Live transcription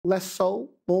Less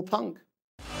soul, more punk.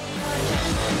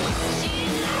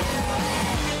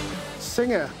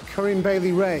 Singer Corinne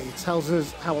Bailey-Rae tells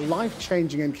us how a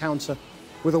life-changing encounter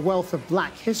with a wealth of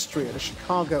black history at a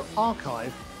Chicago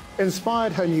archive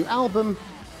inspired her new album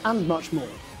and much more.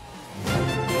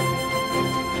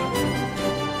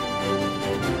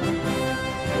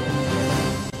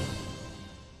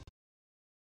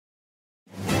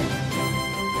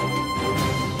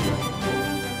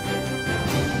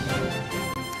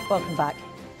 Welcome back.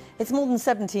 It's more than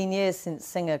 17 years since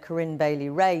singer Corinne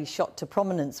Bailey-Rae shot to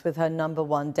prominence with her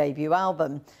 #1 debut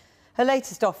album. Her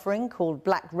latest offering, called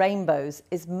Black Rainbows,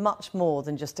 is much more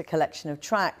than just a collection of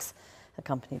tracks.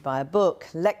 Accompanied by a book,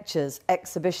 lectures,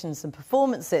 exhibitions and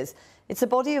performances, it's a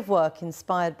body of work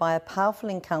inspired by a powerful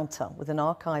encounter with an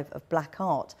archive of black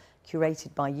art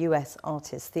curated by US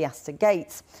artist Theaster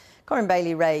Gates. Corinne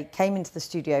Bailey-Rae came into the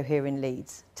studio here in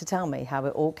Leeds to tell me how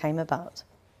it all came about.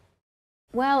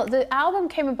 Well, the album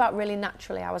came about really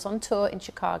naturally. I was on tour in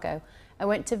Chicago. I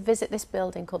went to visit this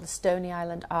building called the Stony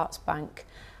Island Arts Bank,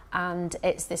 and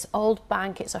it's this old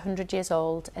bank, it's 100 years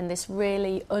old, in this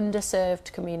really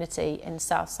underserved community in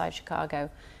Southside Chicago.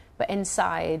 But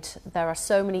inside there are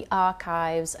so many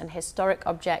archives and historic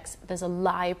objects. There's a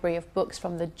library of books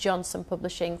from the Johnson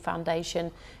Publishing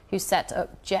Foundation, who set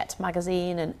up Jet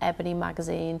magazine and Ebony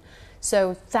magazine.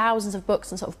 So thousands of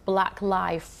books and sort of black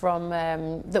life from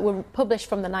that were published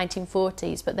from the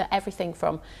 1940s, but they're everything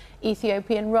from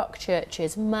Ethiopian rock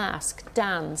churches, masque,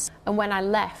 dance. And when I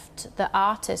left, the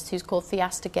artist, who's called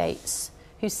Theaster Gates,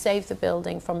 who saved the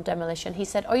building from demolition, he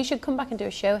said, "Oh, you should come back and do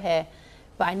a show here."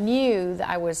 But I knew that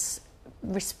I was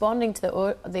responding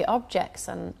to the objects,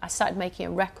 and I started making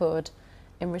a record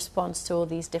in response to all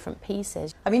these different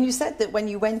pieces. I mean, you said that when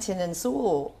you went in and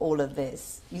saw all of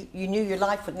this, you knew your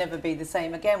life would never be the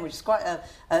same again, which is quite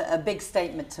a big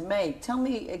statement to make. Tell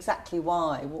me exactly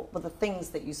why. What were the things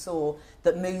that you saw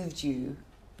that moved you,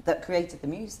 that created the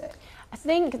music? I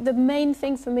think the main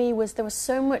thing for me was there was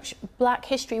so much black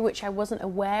history which I wasn't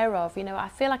aware of. You know, I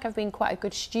feel like I've been quite a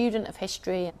good student of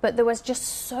history, but there was just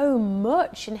so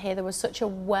much in here. There was such a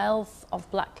wealth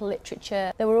of black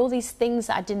literature. There were all these things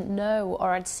that I didn't know,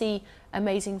 or I'd see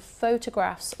amazing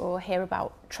photographs or hear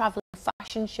about traveling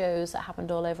fashion shows that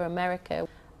happened all over America,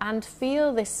 and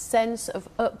feel this sense of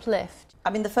uplift. I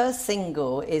mean, the first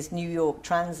single is New York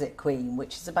Transit Queen,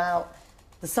 which is about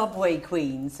the subway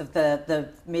queens of the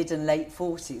mid and late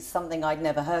 40s, something I'd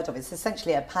never heard of. It's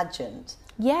essentially a pageant.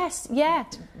 Yes, yeah.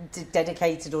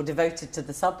 Dedicated or devoted to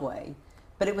the subway.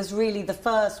 But it was really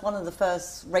one of the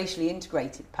first racially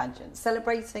integrated pageants,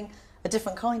 celebrating a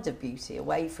different kind of beauty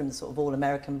away from the sort of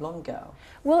all-American blonde girl.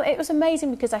 Well, it was amazing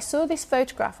because I saw this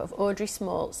photograph of Audrey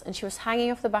Smaltz, and she was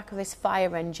hanging off the back of this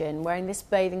fire engine wearing this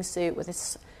bathing suit with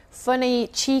this funny,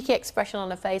 cheeky expression on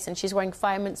her face, and she's wearing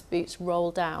fireman's boots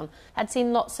rolled down. I'd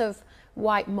seen lots of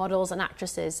white models and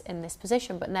actresses in this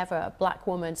position, but never a black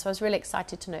woman, so I was really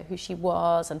excited to know who she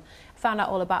was, and I found out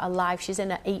all about her life. She's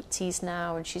in her 80s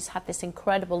now, and she's had this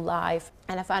incredible life,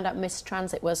 and I found out Miss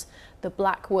Transit was the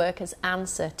black workers'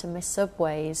 answer to Miss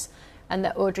Subways, and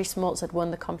that Audrey Smaltz had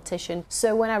won the competition.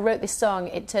 So when I wrote this song,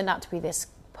 it turned out to be this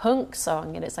punk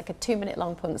song, and it's like a 2-minute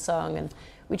long punk song, and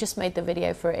we just made the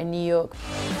video for it in New York.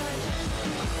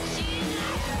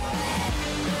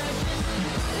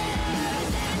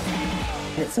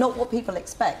 It's not what people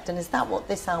expect, and is that what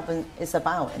this album is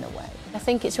about in a way? I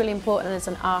think it's really important as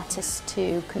an artist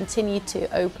to continue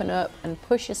to open up and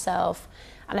push yourself,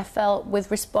 and I felt with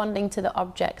responding to the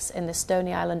objects in the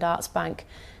Stony Island Arts Bank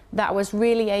that I was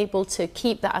really able to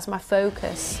keep that as my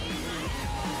focus.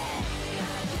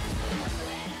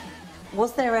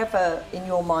 Was there ever, in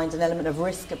your mind, an element of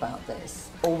risk about this?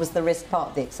 Or was the risk part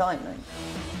of the excitement?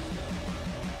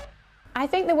 I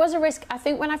think there was a risk. I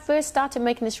think when I first started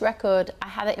making this record, I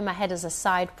had it in my head as a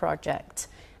side project.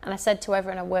 And I said to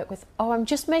everyone I work with, "Oh, I'm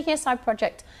just making a side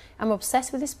project. I'm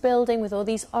obsessed with this building, with all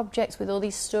these objects, with all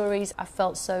these stories." I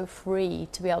felt so free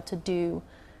to be able to do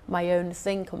my own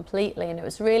thing completely. And it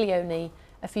was really only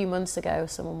a few months ago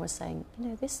someone was saying, "You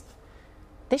know, this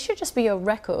should just be your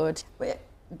record."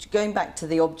 Going back to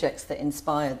the objects that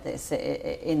inspired this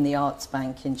in the Arts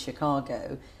Bank in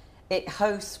Chicago, it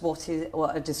hosts what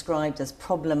are described as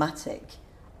problematic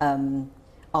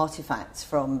artifacts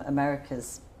from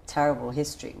America's terrible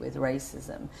history with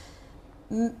racism.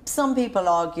 Some people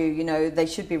argue, you know, they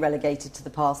should be relegated to the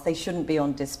past, they shouldn't be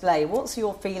on display. What's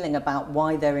your feeling about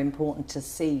why they're important to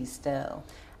see still?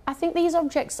 I think these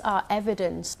objects are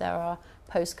evidence. There are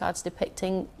postcards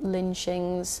depicting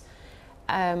lynchings,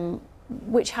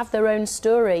 which have their own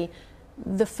story.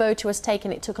 The photo was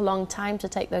taken, it took a long time to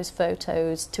take those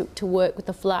photos, to work with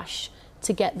the flash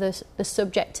to get the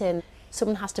subject in.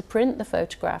 Someone has to print the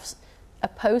photographs. A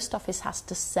post office has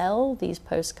to sell these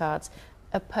postcards.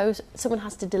 Someone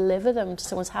has to deliver them to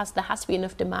someone's house. There has to be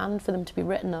enough demand for them to be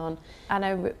written on. And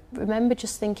I remember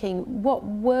just thinking, what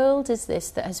world is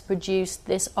this that has produced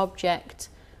this object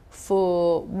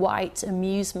for white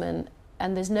amusement,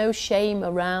 and there's no shame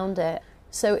around it?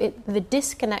 So the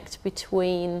disconnect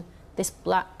between this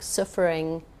black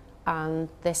suffering and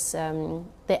this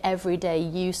the everyday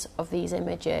use of these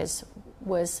images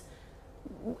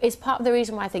is part of the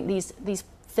reason why I think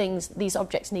these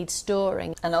objects need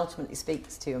storing. And ultimately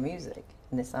speaks to your music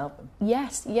in this album.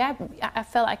 Yes, yeah. I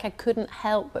felt like I couldn't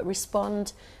help but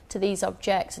respond to these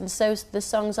objects. And so the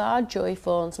songs are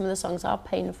joyful and some of the songs are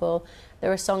painful.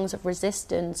 There are songs of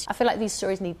resistance. I feel like these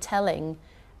stories need telling,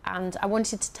 and I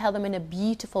wanted to tell them in a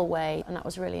beautiful way, and that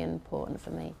was really important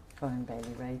for me. Corinne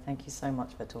Bailey-Rae, thank you so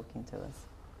much for talking to us.